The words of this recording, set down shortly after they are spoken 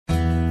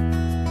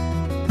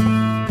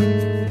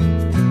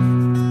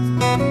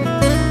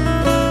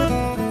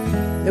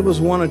There was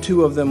one or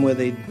two of them where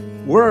they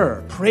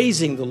were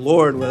praising the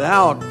Lord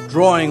without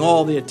drawing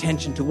all the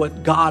attention to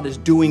what God is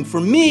doing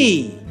for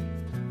me.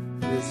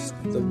 It's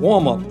the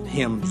warm-up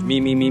hymns, me,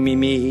 me, me, me,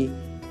 me.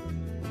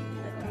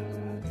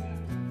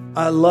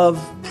 I love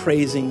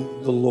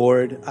praising the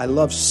Lord. I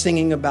love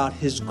singing about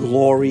His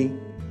glory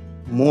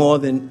more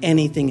than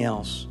anything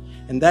else.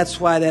 And that's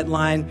why that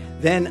line,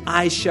 then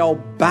I shall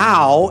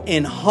bow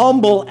in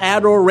humble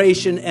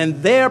adoration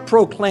and there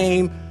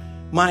proclaim,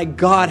 my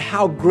God,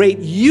 how great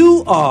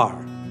you are.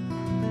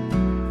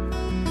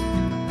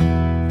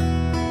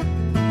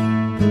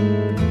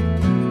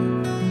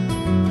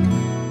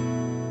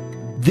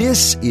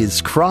 This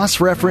is Cross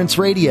Reference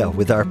Radio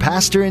with our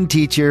pastor and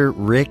teacher,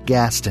 Rick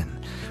Gaston.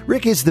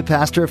 Rick is the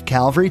pastor of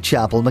Calvary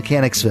Chapel,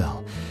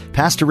 Mechanicsville.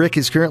 Pastor Rick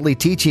is currently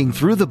teaching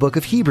through the book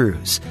of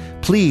Hebrews.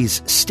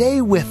 Please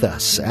stay with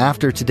us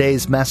after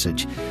today's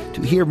message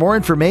to hear more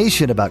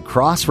information about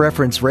Cross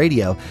Reference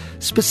Radio,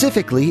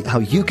 specifically how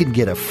you can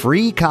get a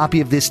free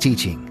copy of this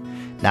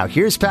teaching. Now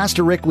here's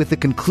Pastor Rick with the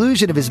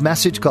conclusion of his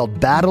message called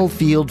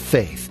Battlefield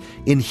Faith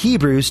in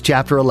Hebrews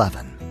chapter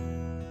 11.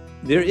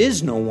 There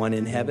is no one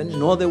in heaven,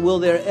 nor will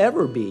there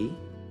ever be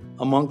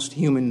amongst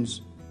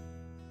humans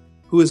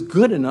who is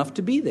good enough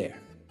to be there.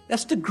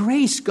 That's the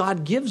grace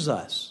God gives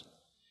us.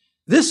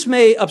 This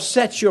may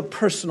upset your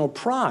personal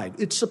pride.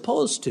 It's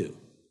supposed to.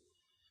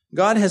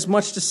 God has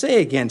much to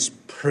say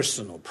against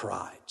personal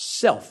pride,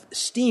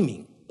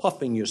 self-esteeming,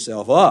 puffing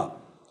yourself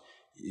up.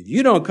 If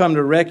you don't come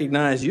to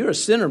recognize you're a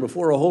sinner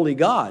before a holy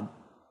God,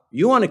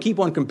 you want to keep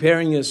on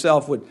comparing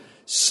yourself with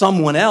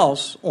someone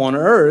else on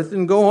earth,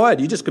 and go ahead.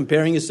 You're just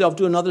comparing yourself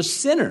to another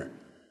sinner.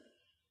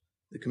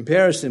 The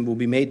comparison will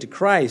be made to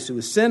Christ, who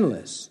is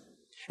sinless.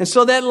 And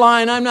so that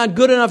line, I'm not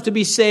good enough to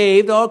be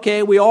saved,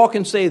 okay, we all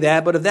can say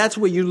that, but if that's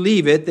where you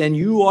leave it, then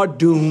you are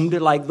doomed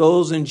like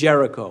those in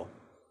Jericho.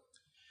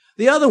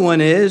 The other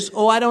one is,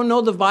 I don't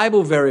know the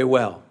Bible very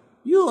well.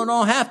 You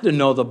don't have to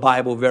know the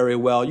Bible very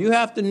well. You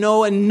have to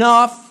know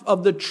enough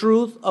of the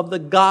truth of the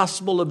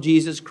gospel of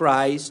Jesus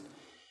Christ.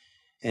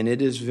 And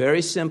it is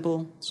very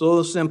simple,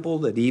 so simple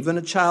that even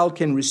a child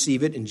can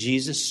receive it. And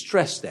Jesus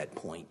stressed that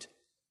point.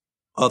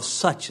 Of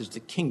such is the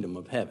kingdom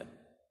of heaven.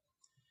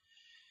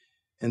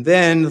 And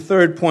then the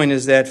third point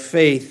is that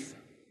faith,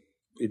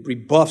 it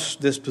rebuffs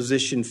this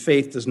position.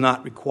 Faith does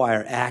not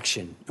require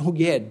action. Oh,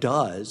 yeah, it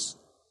does.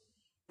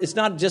 It's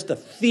not just a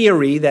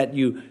theory that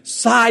you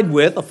side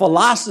with, a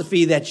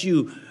philosophy that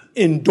you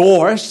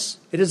endorse.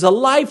 It is a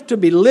life to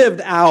be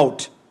lived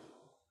out.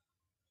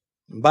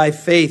 And by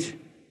faith,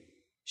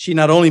 she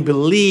not only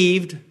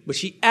believed, but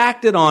she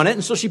acted on it.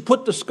 And so she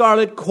put the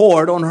scarlet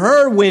cord on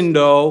her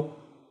window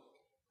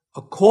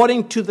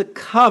according to the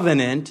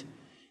covenant.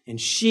 And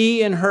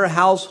she and her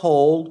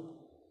household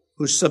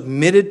who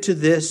submitted to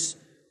this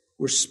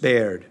were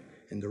spared.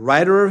 And the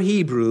writer of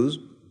Hebrews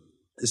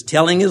is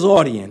telling his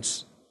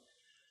audience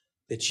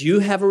that you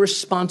have a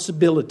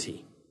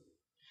responsibility,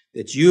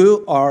 that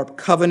you are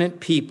covenant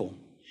people.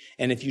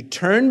 And if you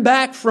turn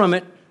back from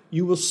it,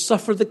 you will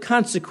suffer the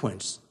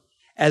consequence,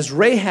 as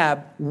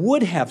Rahab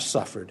would have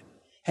suffered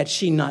had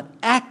she not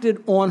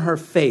acted on her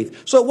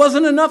faith. So it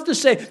wasn't enough to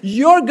say,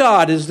 your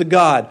God is the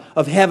God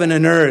of heaven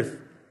and earth.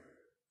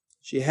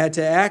 She had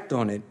to act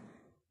on it.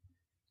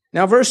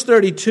 Now, verse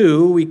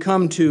 32, we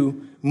come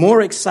to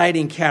more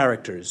exciting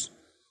characters.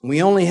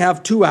 We only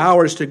have 2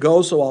 hours to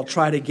go, so I'll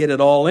try to get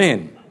it all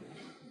in.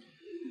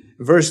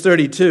 Verse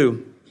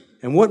 32,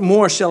 and what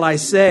more shall I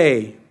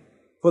say?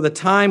 For the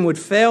time would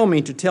fail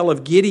me to tell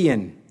of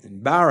Gideon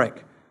and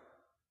Barak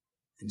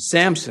and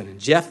Samson and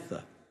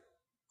Jephthah,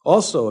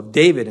 also of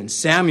David and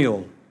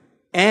Samuel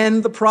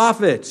and the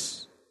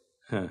prophets.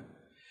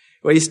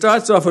 Well, he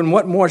starts off in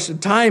what more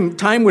should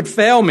time would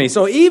fail me.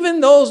 So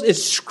even those,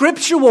 it's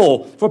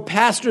scriptural for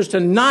pastors to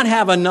not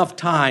have enough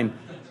time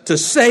to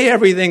say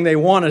everything they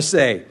want to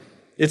say.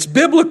 It's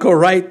biblical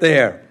right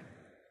there.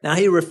 Now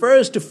he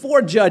refers to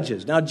 4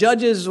 judges. Now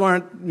judges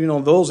weren't,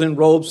 those in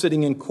robes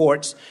sitting in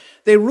courts.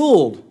 They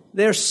ruled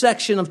their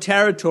section of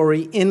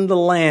territory in the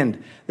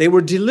land. They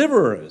were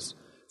deliverers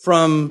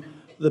from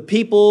the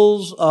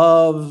peoples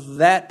of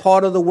that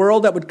part of the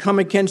world that would come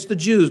against the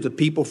Jews, the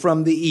people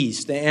from the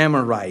east, the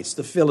Amorites,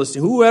 the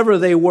Philistines, whoever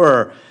they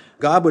were.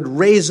 God would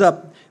raise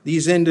up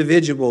these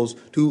individuals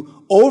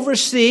to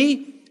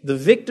oversee the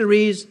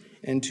victories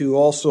and to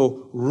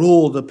also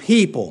rule the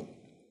people.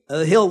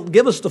 He'll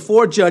give us the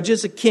 4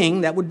 judges, a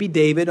king, that would be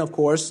David, of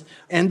course,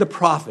 and the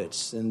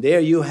prophets. And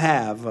there you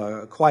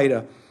have quite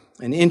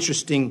an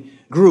interesting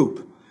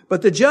group.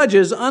 But the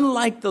judges,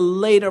 unlike the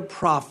later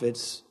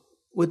prophets,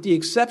 with the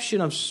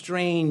exception of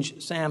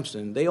strange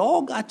Samson, they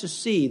all got to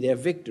see their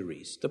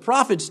victories. The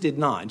prophets did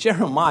not.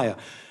 Jeremiah,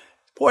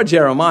 poor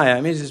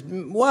Jeremiah,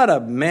 what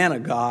a man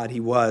of God he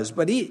was.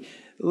 But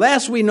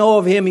last we know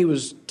of him, he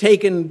was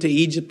taken to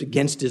Egypt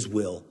against his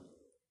will.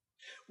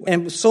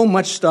 And so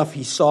much stuff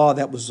he saw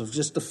that was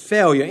just a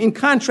failure. In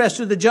contrast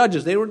to the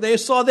judges, they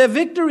saw their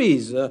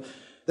victories. That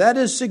That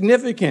is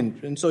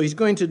significant. And so he's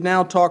going to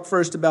now talk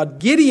first about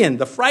Gideon,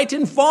 the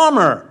frightened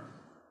farmer.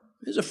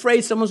 He's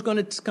afraid someone's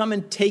going to come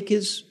and take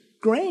his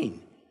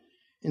grain.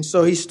 And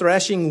so he's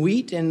thrashing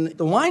wheat in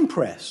the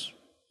winepress,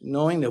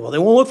 knowing that, well, they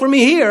won't look for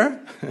me here.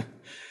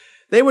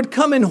 They would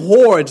come in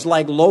hordes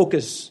like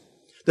locusts.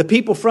 The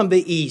people from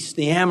the east,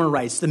 the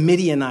Amorites, the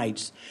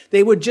Midianites,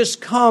 they would just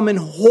come in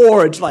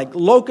hordes like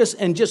locusts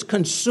and just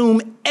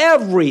consume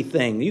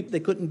everything. They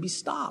couldn't be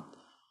stopped.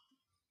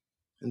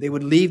 And they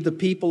would leave the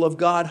people of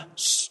God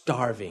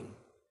starving.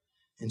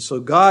 And so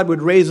God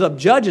would raise up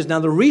judges. Now,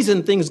 the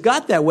reason things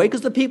got that way,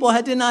 because the people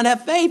did not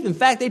have faith. In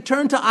fact, they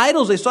turned to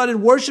idols. They started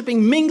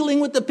worshiping, mingling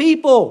with the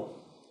people.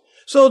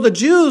 So the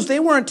Jews, they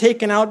weren't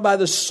taken out by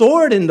the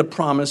sword in the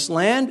promised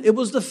land. It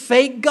was the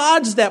fake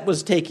gods that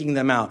was taking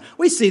them out.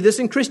 We see this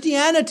in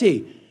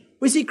Christianity.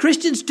 We see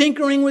Christians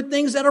tinkering with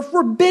things that are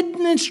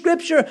forbidden in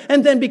Scripture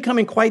and then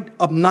becoming quite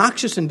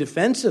obnoxious and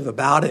defensive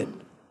about it.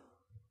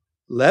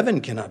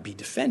 Leaven cannot be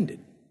defended.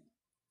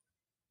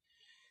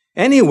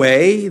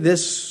 Anyway,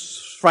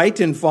 this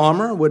frightened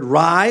farmer would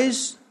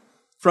rise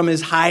from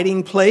his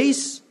hiding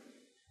place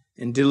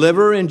and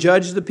deliver and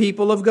judge the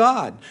people of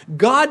God.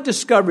 God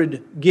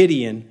discovered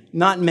Gideon,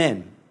 not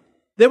men.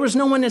 There was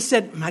no one that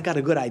said, I got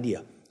a good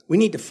idea. We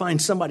need to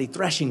find somebody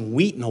threshing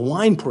wheat in a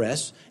wine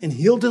press and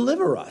he'll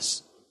deliver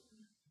us.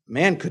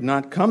 Man could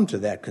not come to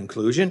that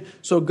conclusion.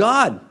 So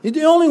God is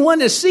the only one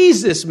that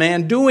sees this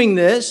man doing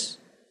this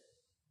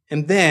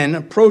and then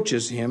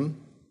approaches him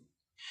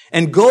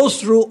and goes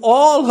through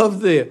all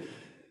of the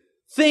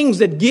things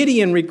that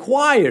Gideon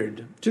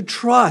required to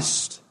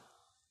trust.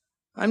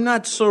 I'm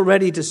not so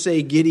ready to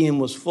say Gideon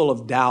was full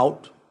of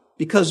doubt,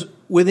 because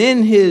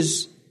within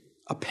his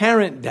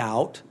apparent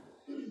doubt,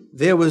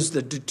 there was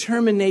the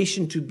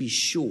determination to be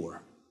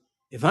sure.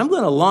 If I'm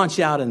going to launch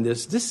out in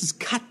this has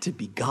got to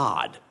be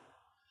God.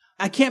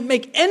 I can't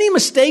make any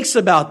mistakes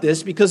about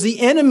this because the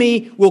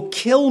enemy will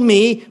kill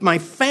me, my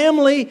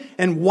family,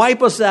 and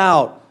wipe us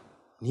out.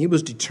 And he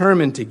was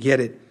determined to get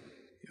it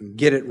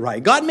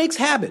right. God makes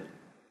habit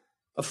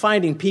of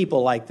finding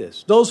people like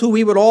this. Those who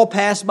we would all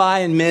pass by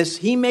and miss,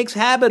 he makes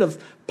habit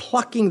of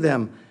plucking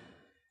them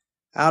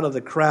out of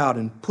the crowd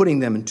and putting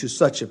them into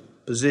such a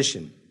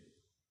position.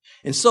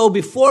 And so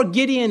before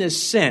Gideon is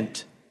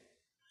sent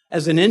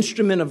as an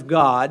instrument of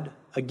God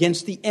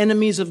against the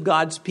enemies of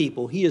God's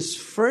people, he is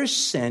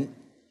first sent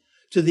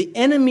to the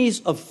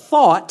enemies of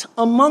thought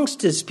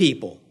amongst his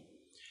people.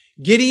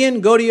 Gideon,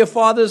 go to your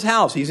father's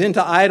house. He's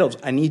into idols.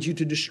 I need you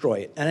to destroy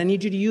it. And I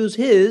need you to use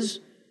his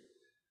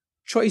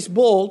choice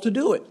bull to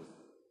do it.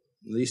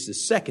 At least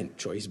his second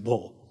choice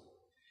bull.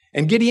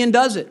 And Gideon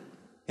does it.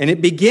 And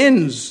it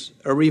begins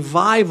a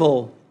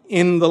revival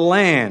in the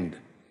land.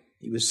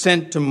 He was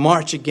sent to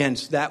march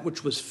against that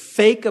which was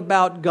fake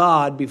about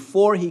God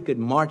before he could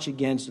march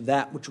against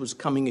that which was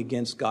coming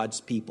against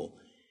God's people.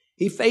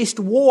 He faced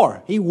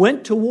war. He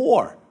went to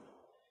war.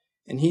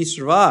 And he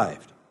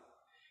survived.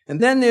 And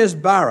then there's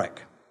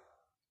Barak.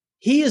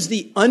 He is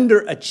the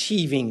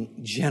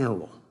underachieving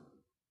general.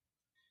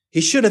 He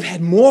should have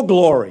had more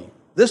glory.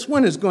 This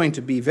one is going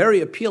to be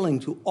very appealing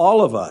to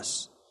all of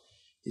us.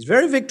 He's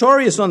very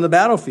victorious on the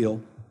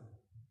battlefield,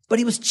 but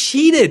he was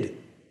cheated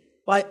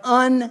by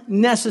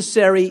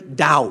unnecessary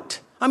doubt.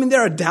 I mean,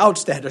 there are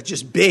doubts that are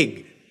just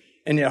big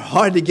and they're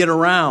hard to get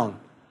around.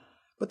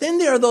 But then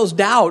there are those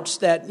doubts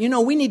that,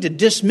 we need to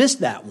dismiss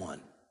that one.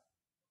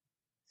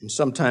 And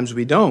sometimes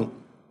we don't.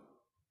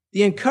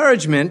 The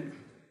encouragement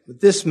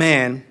with this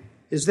man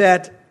is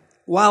that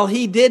while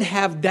he did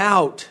have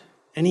doubt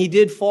and he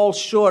did fall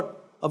short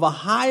of a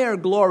higher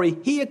glory,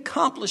 he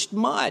accomplished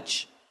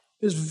much.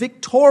 He was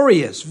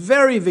victorious,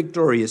 very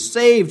victorious,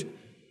 saved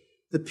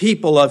the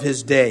people of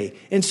his day.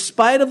 In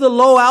spite of the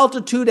low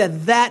altitude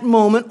at that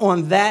moment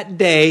on that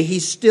day, he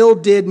still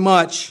did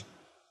much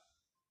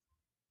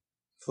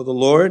for the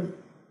Lord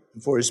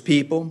and for his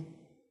people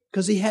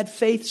because he had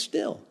faith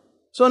still.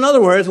 So in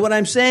other words, what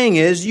I'm saying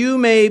is you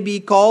may be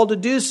called to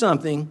do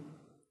something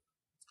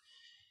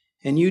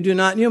and you do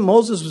not.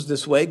 Moses was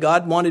this way.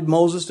 God wanted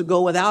Moses to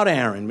go without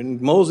Aaron. And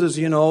Moses,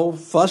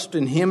 fussed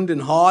and hemmed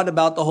and hawed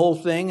about the whole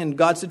thing. And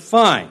God said,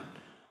 fine,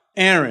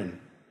 Aaron,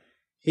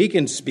 he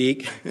can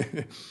speak.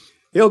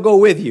 He'll go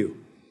with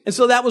you. And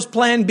so that was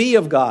plan B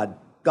of God.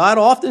 God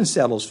often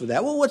settles for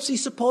that. Well, what's he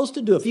supposed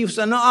to do? If you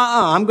say, no,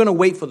 I'm going to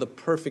wait for the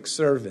perfect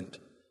servant,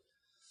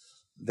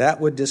 that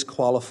would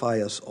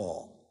disqualify us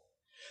all.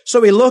 So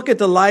we look at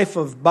the life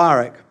of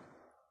Barak,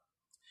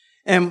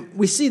 and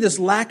we see this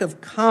lack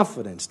of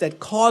confidence that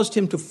caused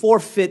him to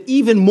forfeit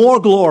even more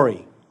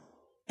glory.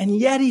 And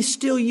yet he's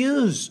still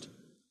used.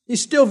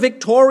 He's still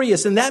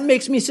victorious. And that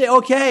makes me say,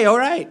 okay, all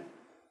right.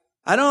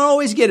 I don't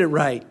always get it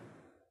right,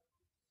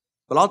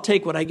 but I'll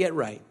take what I get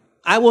right.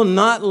 I will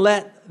not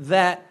let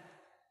that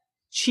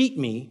cheat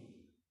me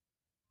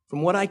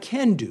from what I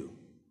can do.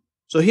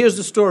 So here's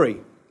the story.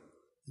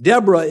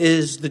 Deborah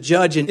is the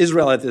judge in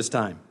Israel at this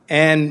time.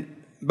 And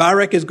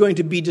Barak is going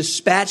to be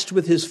dispatched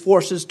with his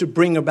forces to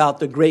bring about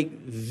the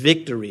great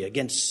victory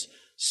against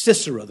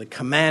Sisera, the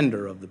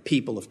commander of the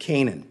people of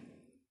Canaan.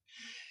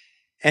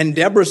 And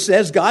Deborah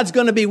says, God's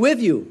going to be with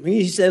you. And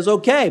he says,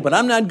 okay, but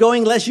I'm not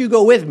going unless you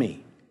go with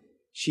me.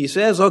 She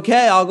says,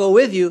 okay, I'll go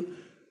with you,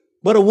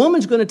 but a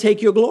woman's going to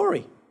take your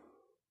glory.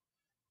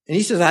 And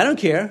he says, I don't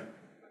care.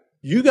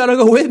 You got to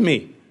go with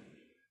me.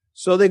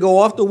 So they go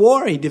off to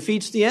war. He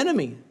defeats the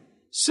enemy.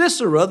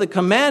 Sisera, the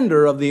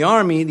commander of the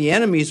army, the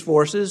enemy's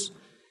forces,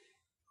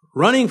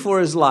 running for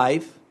his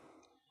life,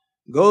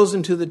 goes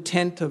into the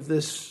tent of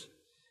this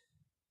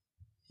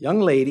young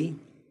lady.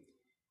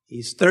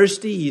 He's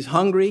thirsty. He's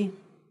hungry.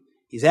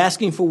 He's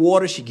asking for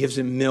water. She gives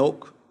him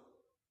milk,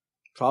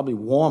 probably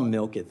warm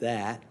milk at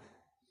that.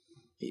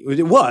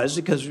 It was,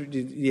 because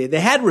they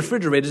had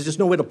refrigerators, just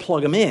no way to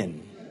plug them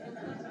in.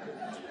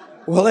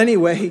 Well,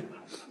 anyway,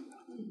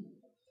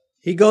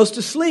 he goes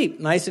to sleep,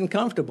 nice and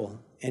comfortable.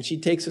 And she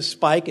takes a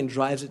spike and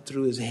drives it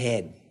through his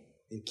head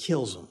and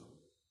kills him.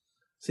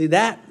 See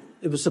that?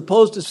 It was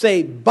supposed to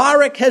say,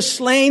 Barak has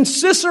slain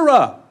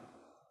Sisera.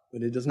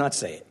 But it does not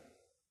say it.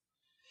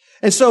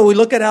 And so we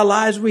look at our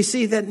lives, we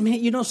see that,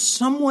 man,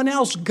 someone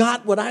else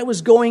got what I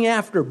was going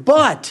after.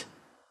 But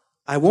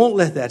I won't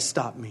let that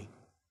stop me.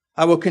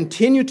 I will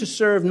continue to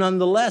serve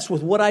nonetheless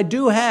with what I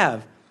do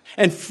have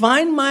and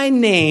find my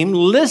name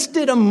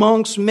listed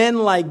amongst men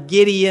like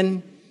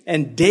Gideon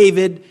and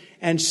David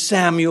and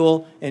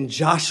Samuel and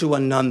Joshua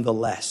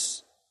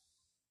nonetheless.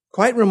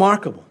 Quite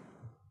remarkable.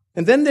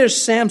 And then there's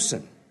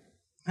Samson.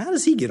 How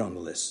does he get on the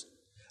list?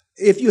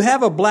 If you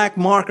have a black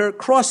marker,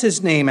 cross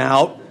his name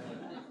out.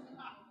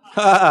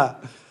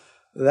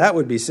 That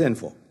would be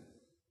sinful.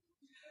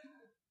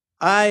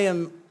 I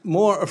am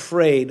more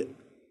afraid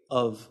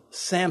of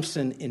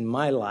Samson in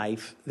my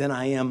life than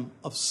I am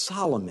of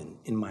Solomon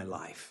in my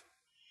life.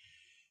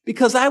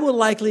 Because I will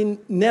likely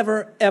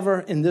never, ever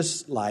in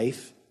this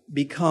life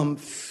become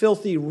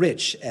filthy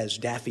rich, as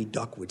Daffy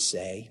Duck would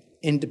say,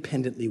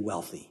 independently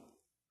wealthy.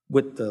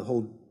 With the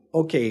whole,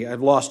 okay,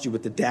 I've lost you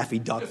with the Daffy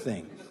Duck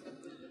thing.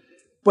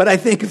 But I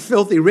think of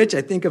filthy rich,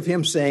 I think of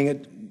him saying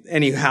it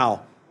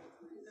anyhow.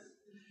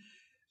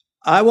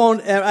 I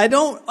won't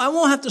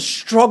have to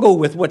struggle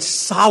with what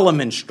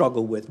Solomon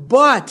struggled with,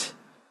 but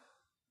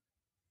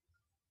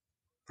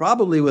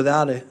probably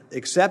without an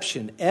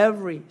exception,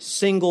 every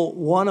single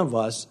one of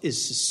us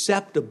is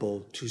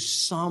susceptible to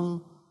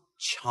some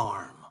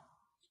charm,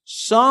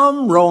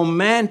 some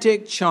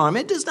romantic charm.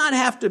 It does not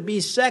have to be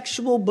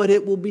sexual, but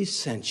it will be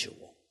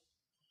sensual.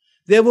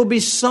 There will be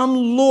some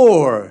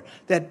lure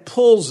that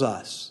pulls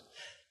us,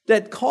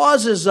 that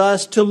causes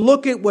us to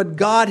look at what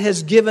God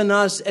has given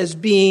us as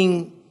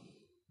being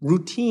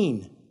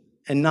routine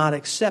and not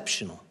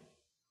exceptional.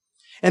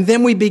 And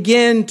then we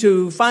begin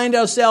to find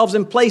ourselves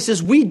in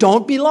places we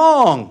don't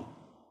belong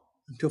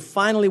until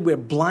finally we're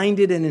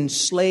blinded and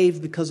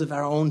enslaved because of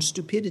our own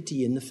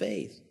stupidity in the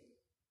faith.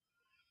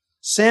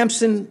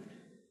 Samson,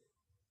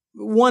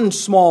 one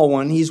small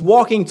one, he's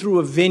walking through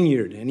a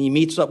vineyard and he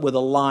meets up with a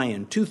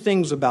lion. Two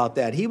things about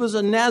that. He was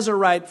a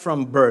Nazirite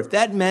from birth.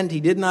 That meant he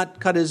did not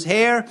cut his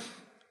hair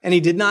and he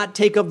did not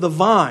take of the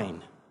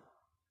vine.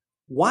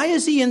 Why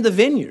is he in the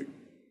vineyard?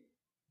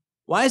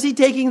 Why is he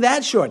taking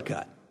that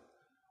shortcut?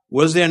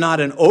 Was there not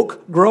an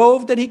oak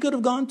grove that he could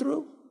have gone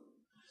through?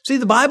 See,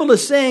 the Bible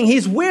is saying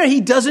he's where he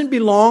doesn't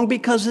belong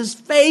because his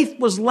faith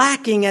was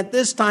lacking at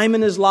this time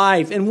in his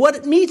life. And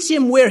what meets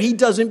him where he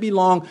doesn't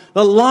belong?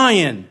 The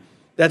lion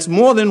that's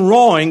more than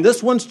roaring.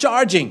 This one's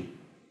charging.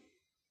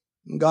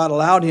 And God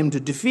allowed him to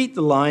defeat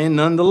the lion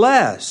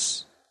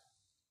nonetheless.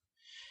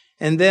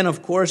 And then,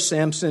 of course,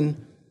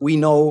 Samson, we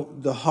know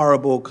the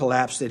horrible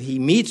collapse that he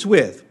meets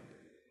with.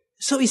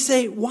 So we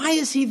say, why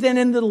is he then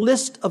in the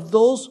list of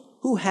those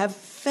who have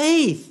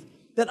faith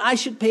that I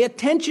should pay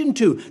attention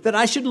to, that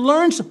I should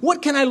learn?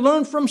 What can I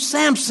learn from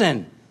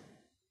Samson?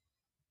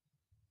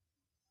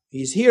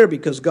 He's here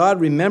because God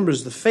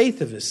remembers the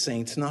faith of his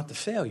saints, not the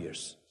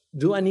failures.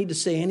 Do I need to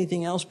say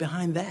anything else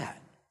behind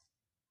that?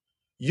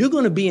 You're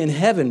going to be in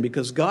heaven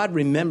because God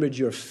remembered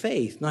your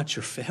faith, not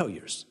your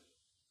failures.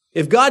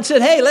 If God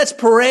said, hey, let's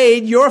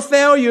parade your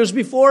failures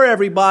before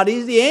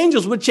everybody, the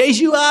angels would chase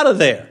you out of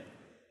there.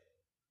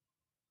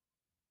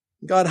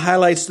 God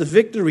highlights the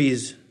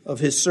victories of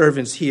his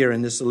servants here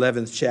in this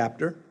 11th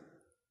chapter.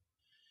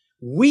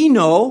 We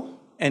know,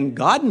 and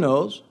God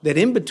knows, that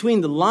in between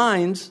the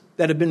lines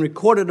that have been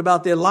recorded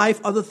about their life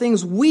are the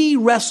things we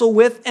wrestle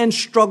with and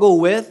struggle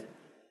with.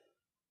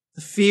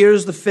 The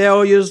fears, the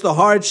failures, the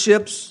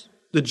hardships,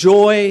 the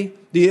joy,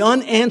 the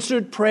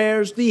unanswered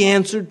prayers, the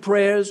answered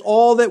prayers,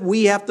 all that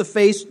we have to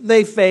face,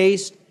 they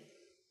faced.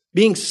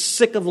 Being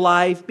sick of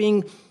life,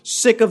 being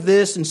sick of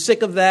this and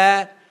sick of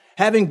that.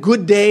 Having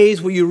good days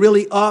where you're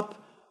really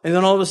up, and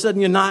then all of a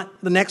sudden you're not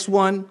the next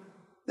one.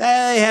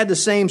 They had the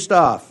same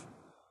stuff.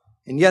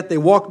 And yet they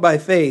walked by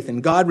faith,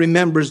 and God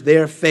remembers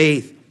their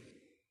faith.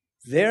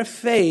 Their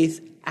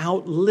faith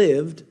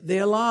outlived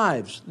their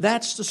lives.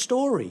 That's the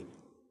story.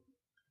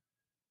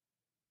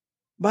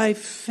 By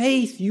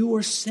faith you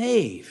are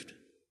saved,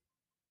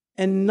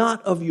 and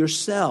not of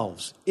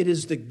yourselves. It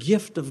is the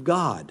gift of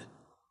God.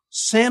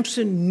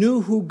 Samson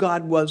knew who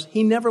God was.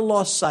 He never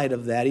lost sight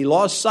of that. He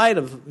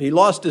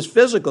lost his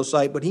physical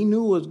sight, but he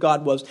knew who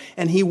God was.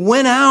 And he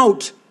went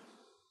out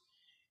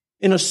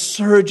in a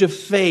surge of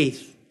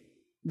faith.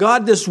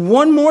 God, this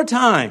one more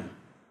time.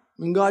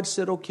 And God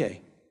said,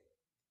 okay.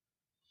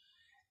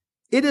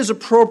 It is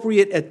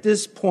appropriate at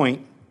this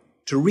point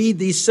to read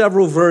these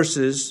several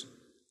verses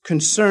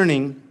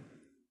concerning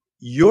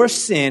your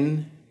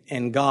sin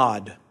and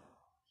God.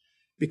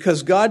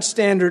 Because God's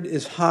standard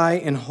is high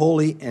and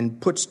holy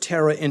and puts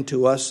terror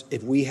into us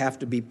if we have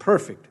to be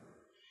perfect.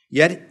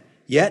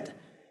 Yet,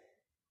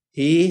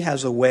 He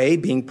has a way,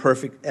 being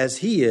perfect as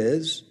He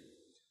is,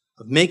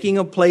 of making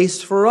a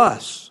place for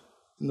us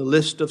in the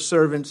list of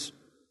servants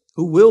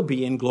who will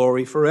be in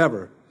glory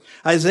forever.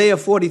 Isaiah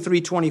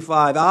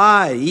 43:25,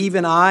 I,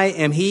 even I,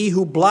 am He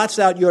who blots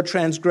out your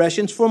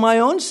transgressions for my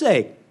own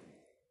sake.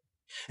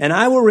 And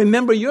I will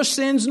remember your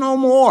sins no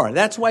more.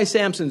 That's why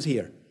Samson's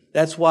here.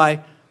 That's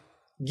why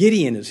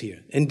Gideon is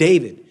here, and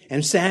David,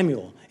 and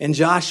Samuel, and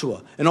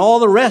Joshua, and all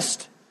the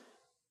rest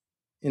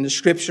in the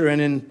Scripture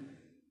and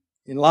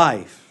in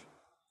life.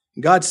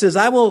 God says,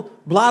 I will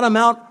blot them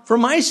out for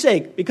my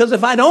sake, because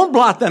if I don't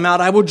blot them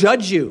out, I will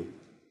judge you.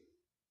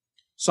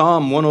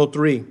 Psalm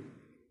 103.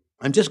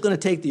 I'm just going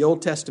to take the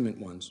Old Testament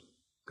ones,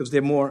 because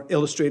they're more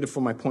illustrative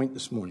for my point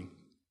this morning.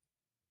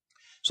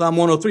 Psalm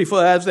 103,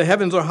 for as the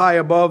heavens are high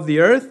above the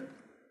earth,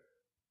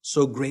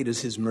 so great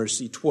is His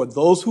mercy toward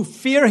those who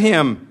fear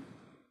Him.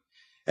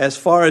 As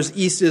far as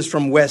east is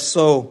from west,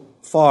 so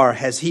far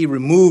has He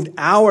removed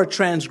our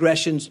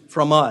transgressions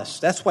from us.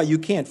 That's why you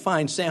can't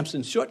find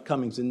Samson's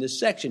shortcomings in this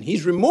section.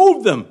 He's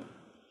removed them.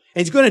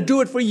 And He's going to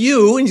do it for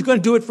you, and He's going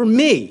to do it for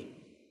me.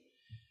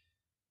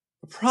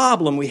 The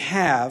problem we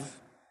have,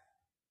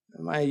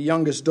 my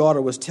youngest daughter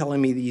was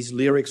telling me these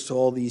lyrics to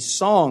all these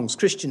songs,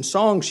 Christian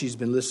songs she's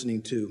been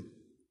listening to.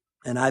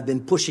 And I've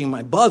been pushing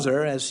my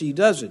buzzer as she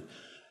does it.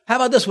 How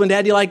about this one,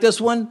 Dad? You like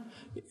this one?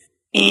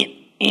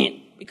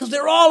 Because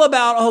they're all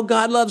about, oh,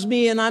 God loves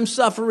me and I'm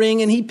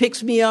suffering and He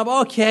picks me up.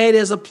 Okay,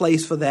 there's a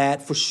place for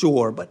that for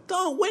sure. But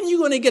when are you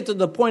going to get to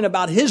the point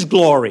about His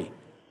glory?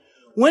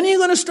 When are you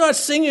going to start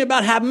singing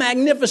about how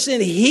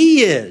magnificent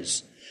He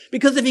is?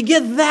 Because if you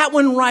get that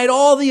one right,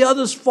 all the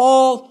others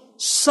fall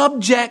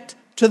subject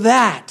to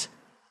that.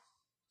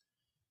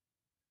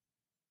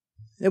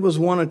 There was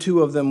one or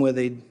two of them where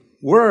they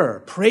were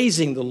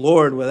praising the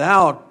Lord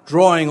without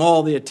drawing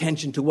all the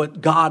attention to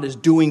what God is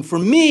doing for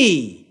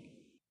me.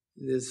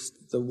 There's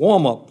the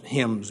warm-up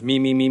hymns, me,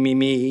 me, me, me,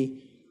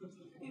 me.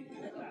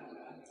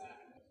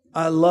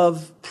 I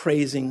love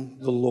praising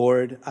the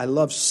Lord. I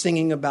love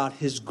singing about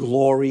His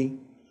glory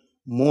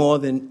more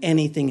than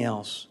anything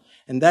else.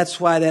 And that's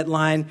why that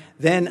line,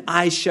 then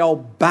I shall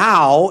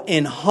bow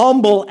in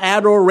humble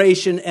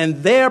adoration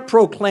and there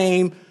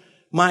proclaim,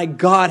 my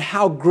God,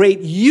 how great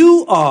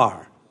you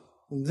are.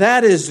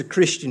 That is the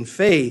Christian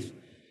faith.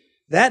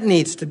 That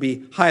needs to be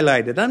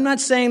highlighted. I'm not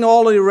saying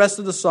all of the rest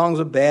of the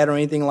songs are bad or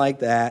anything like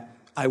that.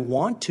 I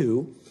want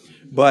to,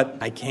 but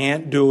I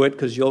can't do it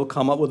because you'll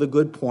come up with a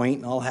good point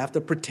and I'll have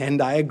to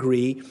pretend I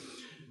agree.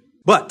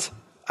 But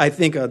I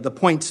think the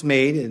point's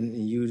made,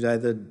 and you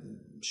either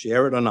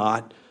share it or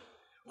not.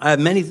 I have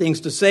many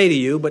things to say to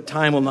you, but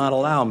time will not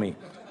allow me.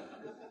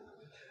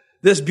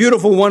 This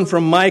beautiful one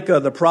from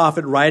Micah, the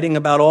prophet, writing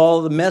about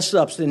all the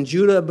mess-ups in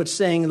Judah, but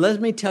saying, let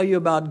me tell you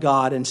about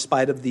God in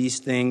spite of these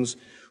things.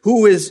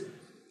 Who is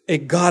a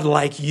God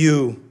like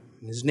you?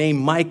 His name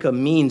Micah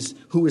means,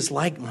 who is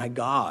like my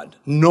God?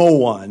 No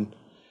one.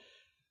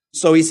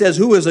 So he says,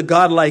 who is a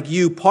God like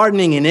you,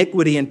 pardoning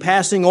iniquity and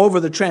passing over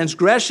the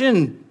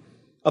transgression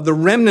of the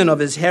remnant of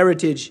His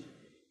heritage?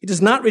 He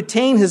does not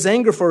retain His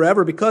anger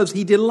forever because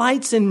He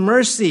delights in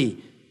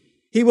mercy.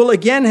 He will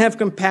again have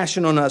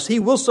compassion on us. He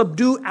will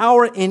subdue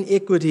our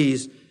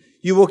iniquities.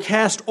 You will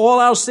cast all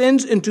our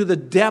sins into the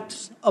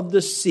depths of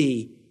the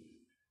sea.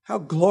 How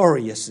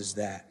glorious is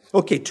that?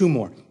 Okay, two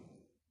more.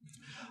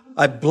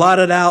 I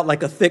blotted out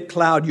like a thick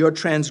cloud your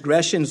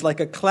transgressions,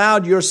 like a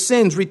cloud your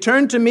sins.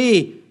 Return to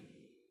me,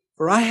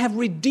 for I have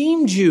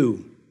redeemed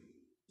you.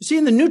 You see,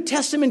 in the New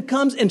Testament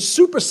comes and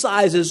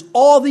supersizes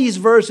all these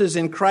verses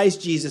in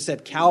Christ Jesus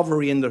at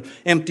Calvary in the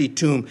empty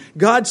tomb.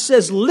 God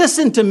says,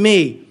 listen to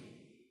me.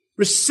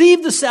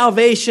 Receive the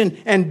salvation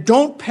and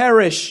don't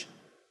perish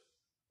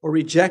or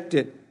reject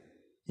it,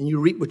 and you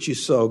reap what you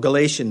sow.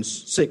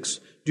 Galatians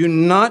 6. Do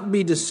not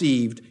be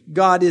deceived.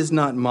 God is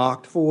not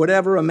mocked. For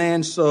whatever a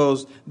man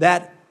sows,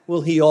 that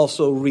will he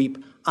also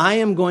reap. I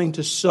am going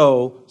to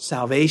sow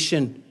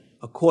salvation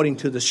according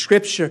to the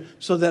Scripture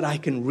so that I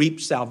can reap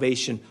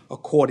salvation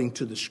according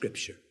to the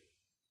Scripture.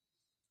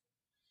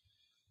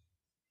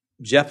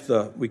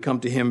 Jephthah, we come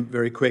to him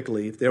very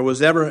quickly. If there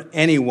was ever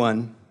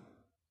anyone,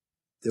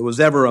 there was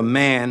ever a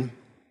man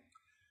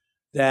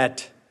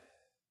that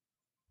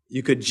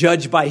you could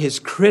judge by his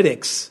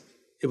critics,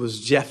 it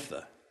was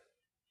Jephthah.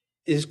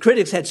 His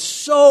critics had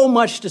so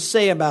much to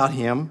say about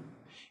him.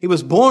 He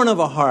was born of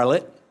a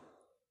harlot.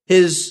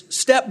 His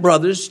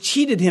stepbrothers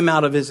cheated him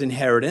out of his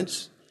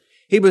inheritance.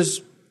 He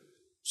was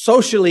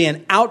socially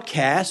an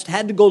outcast,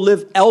 had to go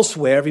live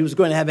elsewhere if he was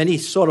going to have any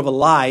sort of a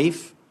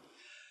life.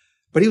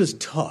 But he was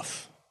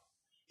tough.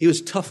 He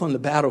was tough on the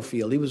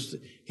battlefield. He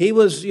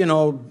was,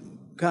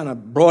 kind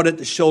of broad at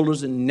the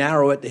shoulders and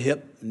narrow at the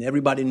hip, and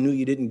everybody knew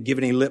you didn't give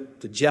any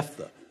lip to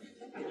Jephthah.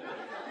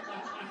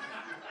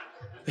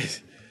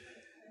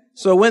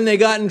 So when they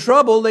got in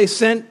trouble, they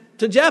sent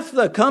to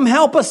Jephthah, come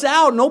help us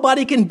out.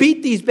 Nobody can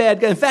beat these bad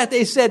guys. In fact,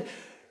 they said,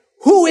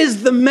 who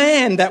is the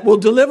man that will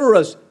deliver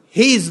us?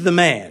 He's the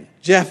man,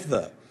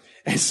 Jephthah.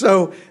 And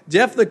so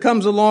Jephthah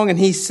comes along and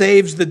he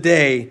saves the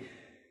day.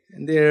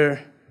 And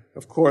there,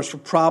 of course, were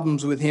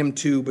problems with him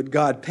too, but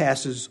God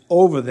passes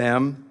over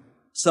them.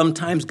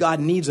 Sometimes God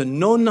needs a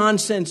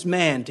no-nonsense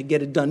man to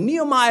get it done.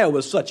 Nehemiah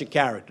was such a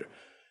character.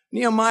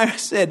 Nehemiah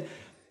said,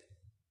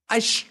 I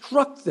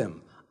struck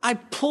them. I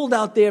pulled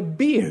out their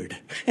beard.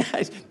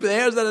 The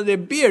hairs out of their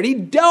beard. He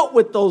dealt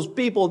with those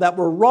people that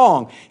were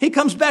wrong. He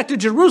comes back to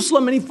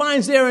Jerusalem and he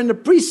finds there in the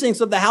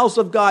precincts of the house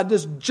of God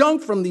this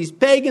junk from these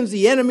pagans,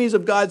 the enemies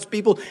of God's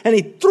people, and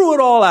he threw it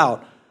all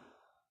out.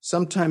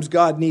 Sometimes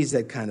God needs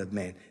that kind of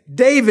man.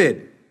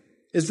 David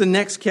is the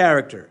next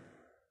character.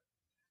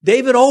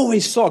 David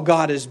always saw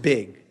God as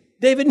big.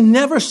 David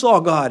never saw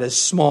God as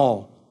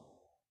small.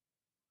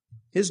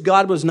 His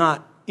God was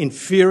not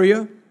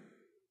inferior.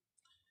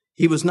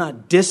 He was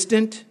not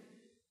distant,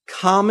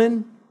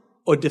 common,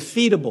 or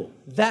defeatable.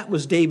 That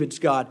was David's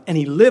God, and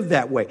he lived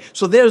that way.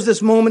 So there's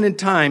this moment in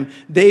time.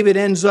 David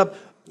ends up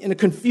in a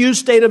confused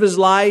state of his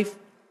life.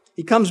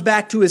 He comes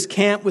back to his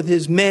camp with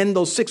his men,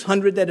 those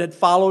 600 that had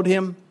followed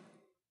him.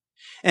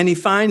 And he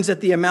finds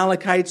that the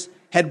Amalekites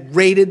had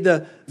raided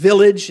the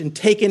village and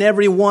taken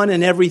everyone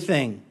and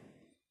everything.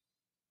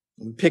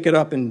 We pick it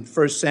up in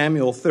 1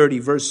 Samuel 30,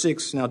 verse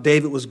 6. Now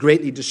David was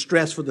greatly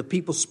distressed, for the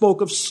people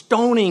spoke of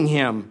stoning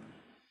him,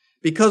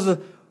 because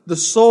the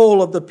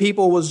soul of the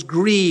people was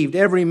grieved,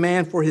 every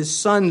man for his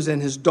sons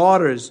and his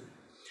daughters.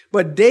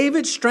 But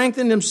David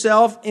strengthened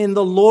himself in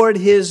the Lord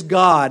his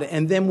God.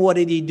 And then what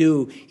did he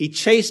do? He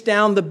chased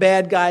down the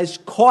bad guys,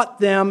 caught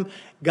them,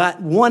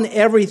 won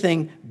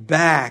everything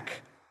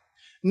back.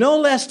 No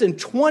less than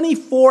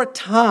 24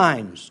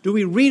 times do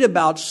we read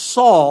about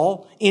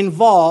Saul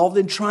involved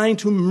in trying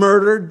to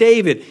murder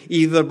David,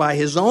 either by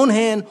his own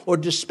hand or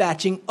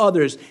dispatching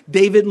others.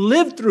 David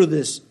lived through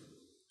this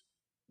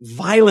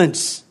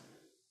violence,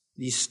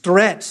 these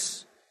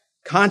threats,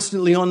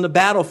 constantly on the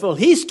battlefield.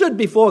 He stood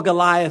before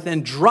Goliath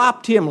and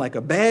dropped him like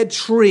a bad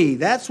tree.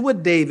 That's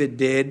what David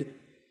did.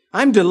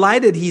 I'm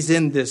delighted he's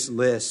in this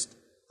list.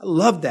 I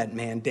love that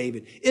man,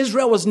 David.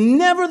 Israel was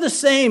never the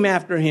same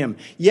after him.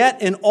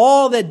 Yet in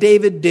all that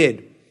David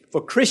did,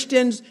 for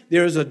Christians,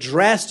 there is a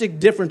drastic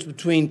difference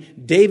between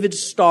David's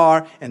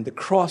star and the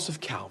cross of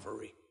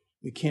Calvary.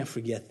 We can't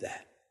forget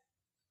that.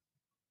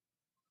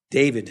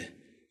 David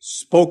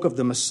spoke of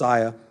the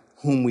Messiah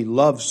whom we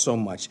love so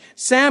much.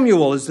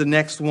 Samuel is the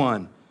next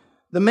one.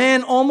 The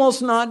man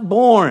almost not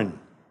born.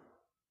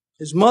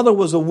 His mother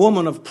was a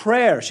woman of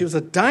prayer. She was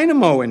a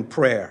dynamo in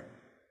prayer.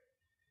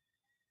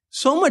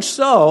 So much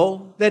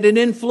so that it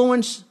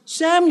influenced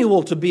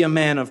Samuel to be a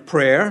man of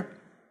prayer,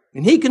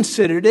 and he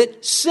considered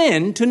it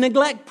sin to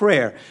neglect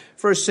prayer.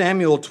 1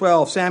 Samuel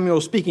 12,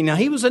 Samuel speaking. Now,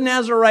 he was a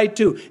Nazirite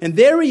too, and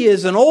there he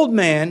is, an old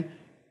man,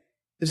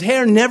 his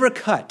hair never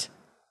cut.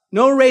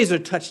 No razor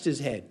touched his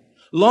head.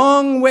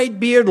 Long white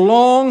beard,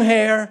 long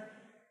hair,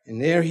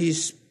 and there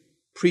he's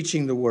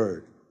preaching the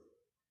word.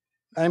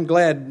 I'm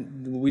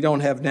glad we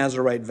don't have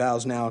Nazirite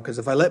vows now, because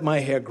if I let my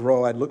hair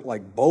grow, I'd look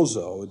like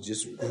Bozo. It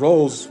just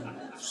grows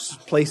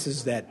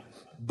places that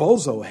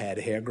Bozo had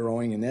hair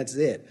growing, and that's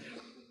it.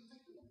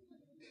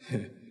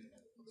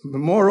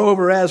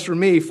 Moreover, as for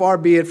me, far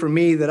be it from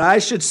me that I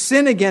should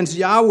sin against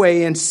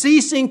Yahweh in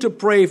ceasing to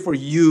pray for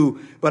you,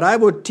 but I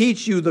will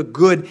teach you the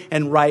good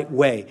and right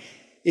way.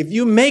 If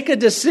you make a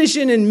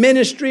decision in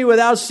ministry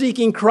without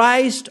seeking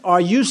Christ, are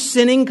you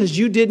sinning because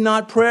you did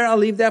not pray? I'll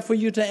leave that for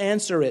you to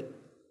answer it.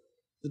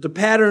 But the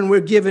pattern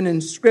we're given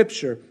in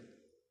Scripture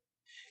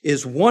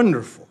is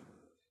wonderful.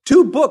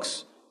 2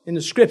 books in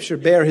the Scripture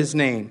bear his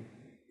name,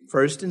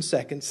 1 and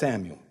 2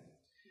 Samuel.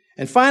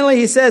 And finally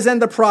he says,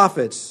 and the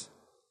prophets.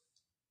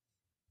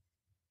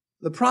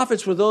 The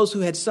prophets were those who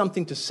had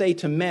something to say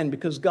to men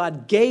because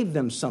God gave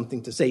them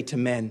something to say to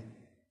men.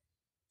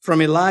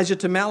 From Elijah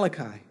to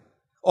Malachi.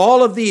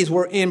 All of these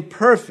were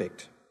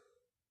imperfect,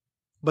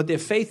 but their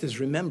faith is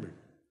remembered.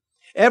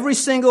 Every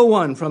single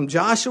one, from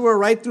Joshua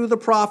right through the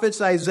prophets,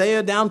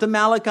 Isaiah down to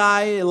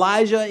Malachi,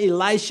 Elijah,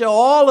 Elisha,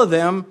 all of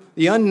them,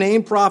 the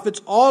unnamed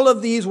prophets, all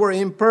of these were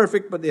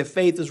imperfect, but their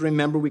faith is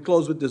remembered. We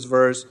close with this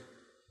verse,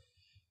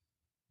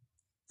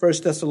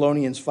 1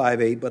 Thessalonians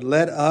 5:8. But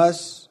let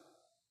us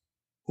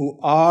who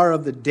are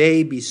of the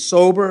day be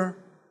sober,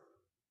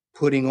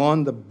 putting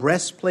on the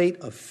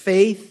breastplate of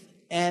faith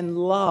and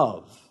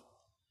love.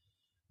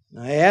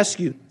 I ask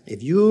you,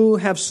 if you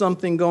have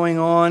something going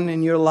on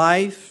in your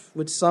life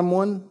with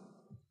someone,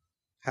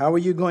 how are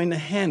you going to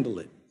handle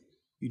it?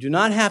 You do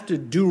not have to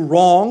do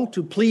wrong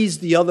to please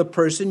the other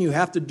person. You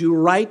have to do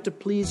right to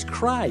please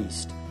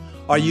Christ.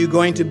 Are you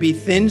going to be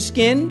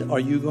thin-skinned?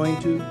 Are you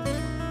going to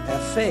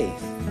have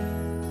faith?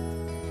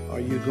 Are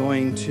you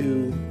going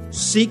to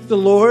seek the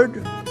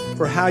Lord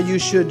for how you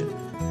should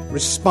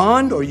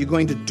respond, or are you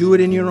going to do it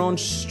in your own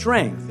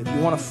strength? If you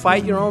want to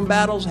fight your own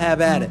battles,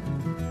 have at it.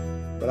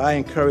 But I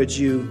encourage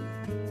you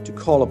to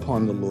call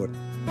upon the Lord.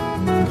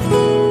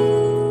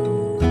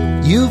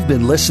 You've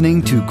been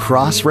listening to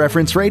Cross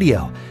Reference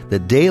Radio, the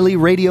daily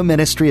radio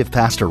ministry of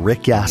Pastor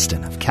Rick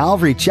Gaston of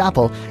Calvary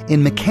Chapel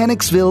in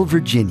Mechanicsville,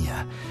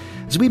 Virginia.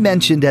 As we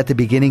mentioned at the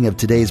beginning of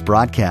today's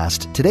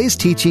broadcast, today's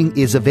teaching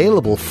is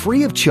available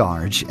free of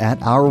charge at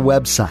our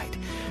website.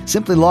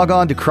 Simply log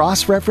on to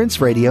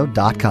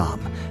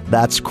crossreferenceradio.com.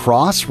 That's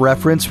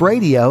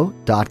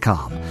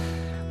crossreferenceradio.com.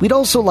 We'd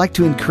also like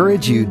to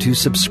encourage you to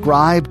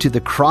subscribe to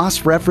the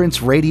Cross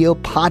Reference Radio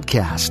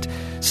podcast.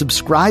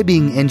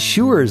 Subscribing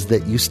ensures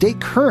that you stay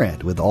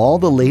current with all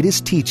the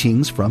latest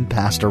teachings from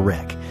Pastor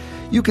Rick.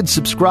 You can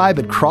subscribe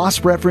at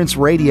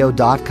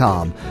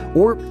crossreferenceradio.com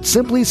or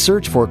simply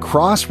search for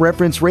Cross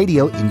Reference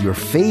Radio in your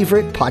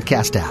favorite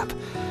podcast app.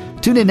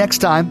 Tune in next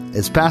time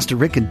as Pastor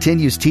Rick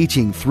continues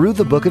teaching through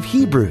the book of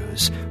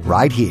Hebrews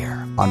right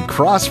here on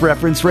Cross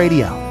Reference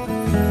Radio.